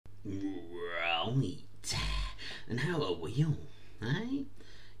Right. And how are we all? Hey?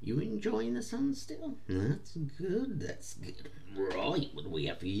 You enjoying the sun still? That's good, that's good. Right, what do we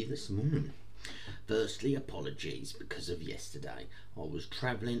have for you this morning? Firstly, apologies because of yesterday. I was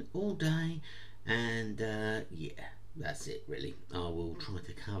travelling all day and yeah, that's it really. I will try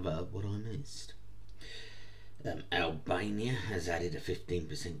to cover what I missed. Albania has added a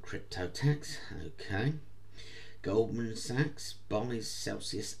 15% crypto tax. Okay. Goldman Sachs buys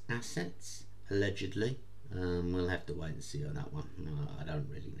Celsius assets, allegedly. We'll have to wait and see on that one. I don't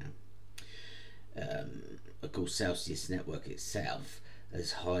really know. Of course, Celsius Network itself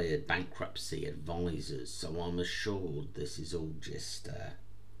has hired bankruptcy advisors, so I'm assured this is all just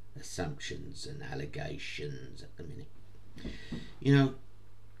assumptions and allegations at the minute. You know,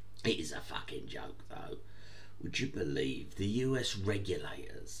 it is a fucking joke though. Would you believe the US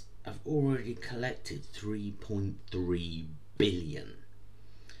regulators have already collected 3.3 billion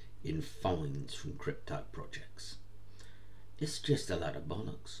in fines from crypto projects? It's just a load of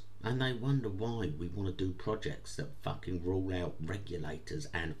bollocks, and they wonder why we want to do projects that fucking rule out regulators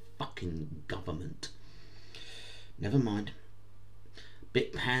and fucking government. Never mind.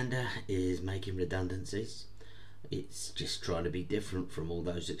 Bitpanda is making redundancies. It's just trying to be different from all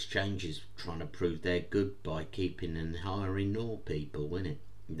those exchanges, trying to prove they're good by keeping and hiring more people, innit?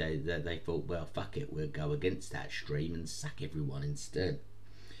 They thought, well, fuck it, we'll go against that stream and sack everyone instead.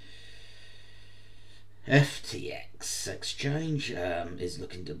 FTX exchange is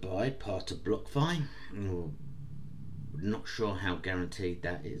looking to buy part of BlockFi. Not sure how guaranteed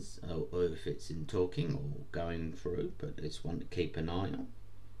that is, or if it's in talking or going through, but it's one to keep an eye on.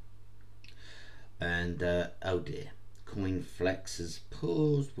 And oh dear, CoinFlex has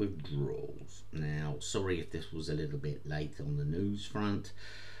paused withdrawals. Now, sorry if this was a little bit late on the news front,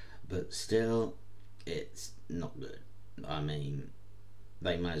 but still, it's not good. I mean,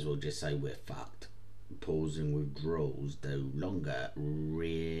 they may as well just say we're fucked. Pausing withdrawals no longer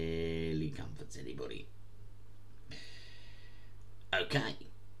really comforts anybody. Okay,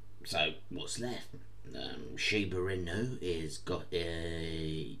 so what's left? Shiba Inu is got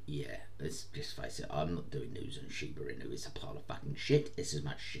a yeah. Let's just face it. I'm not doing news on Shiba Inu. It's a pile of fucking shit. It's as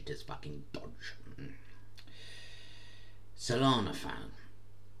much shit as fucking Dodge. Solana phone.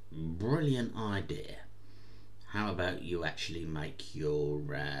 Brilliant idea. How about you actually make your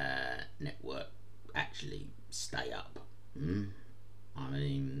network actually stay up? I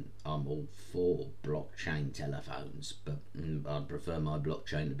mean, I'm all for blockchain telephones, but I'd prefer my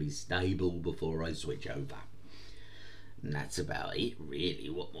blockchain to be stable before I switch over. And that's about it, really.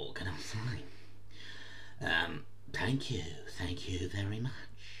 What more can I say? Thank you very much.